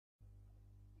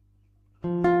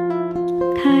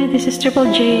Hi, this is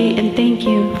Triple J, and thank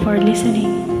you for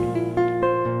listening.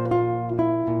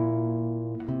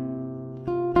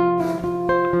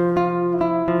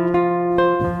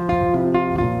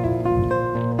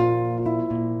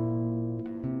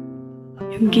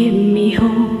 You give me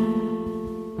hope,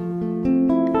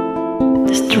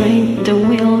 the strength, the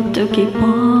will to keep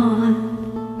on.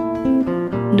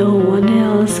 No one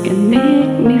else can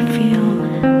make me feel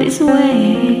this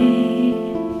way,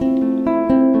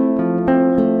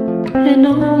 and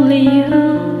only you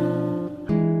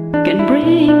can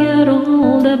bring out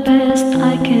all the best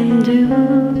I can do.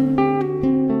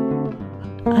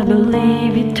 I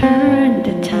believe you turn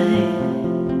the tide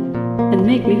and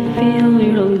make me feel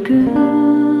real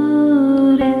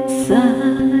good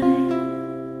inside.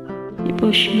 You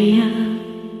push me up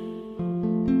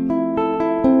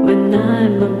when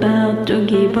I'm about to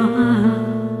give up.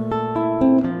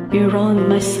 You're on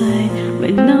my side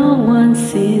when no one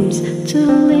seems to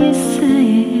listen.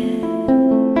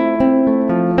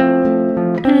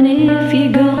 And if you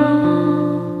go,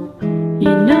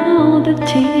 you know the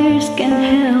tears can't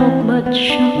help but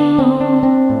show.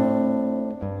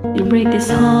 You break this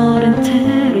heart and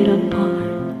tear it apart,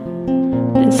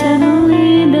 then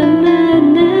suddenly the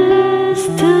madness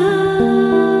starts.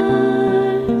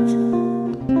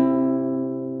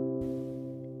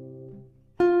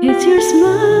 It's your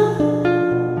smile,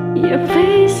 your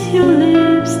face, your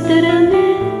lips that I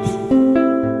miss,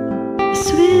 the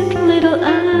sweet little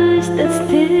eyes that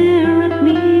stare at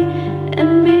me and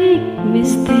make me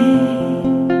stay.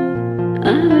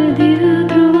 I'm with you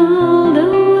through all the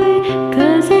way,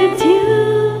 'cause it's you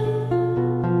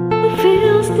who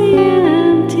fills the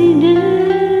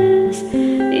emptiness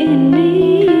in me.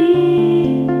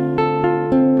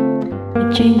 It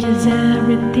changes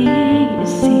everything you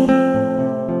see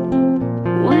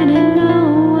when I know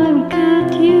I've got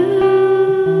you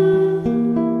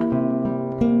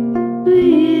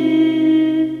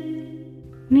with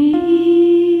me.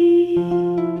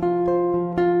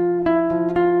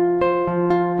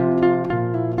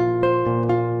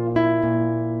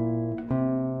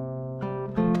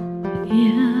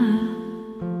 Yeah,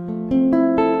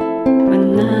 when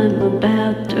I'm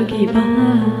about to give up,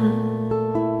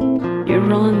 you're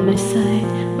on my side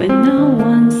when no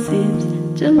one seems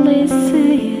to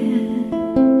listen.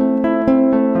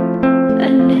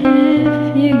 And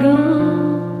if you go,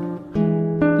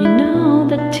 you know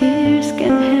that tears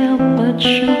can't help but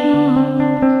show.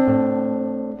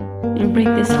 You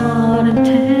break this heart and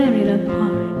tear it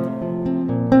apart,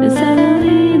 and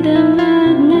suddenly the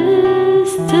madness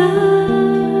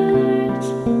starts.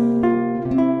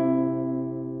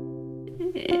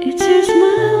 It's your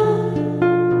smile,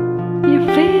 your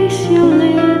face, your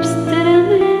lips that I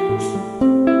miss,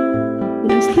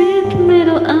 those sweet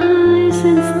little eyes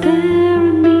and stare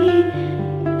at me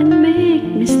and make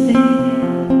me stay.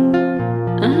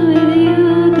 I'm with you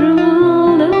through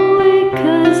all the way,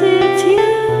 'cause it's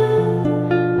you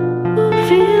who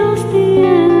fills the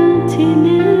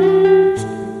emptiness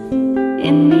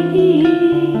in me.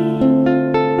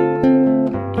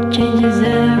 It changes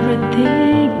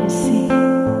everything you see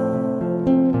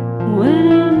when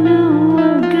I know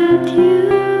I've got you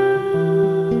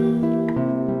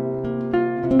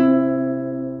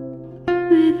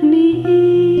with me.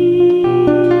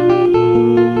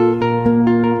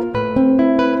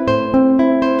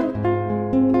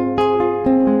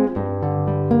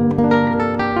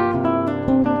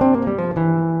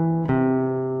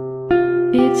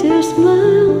 It's your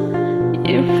smile,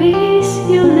 your face,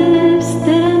 your lips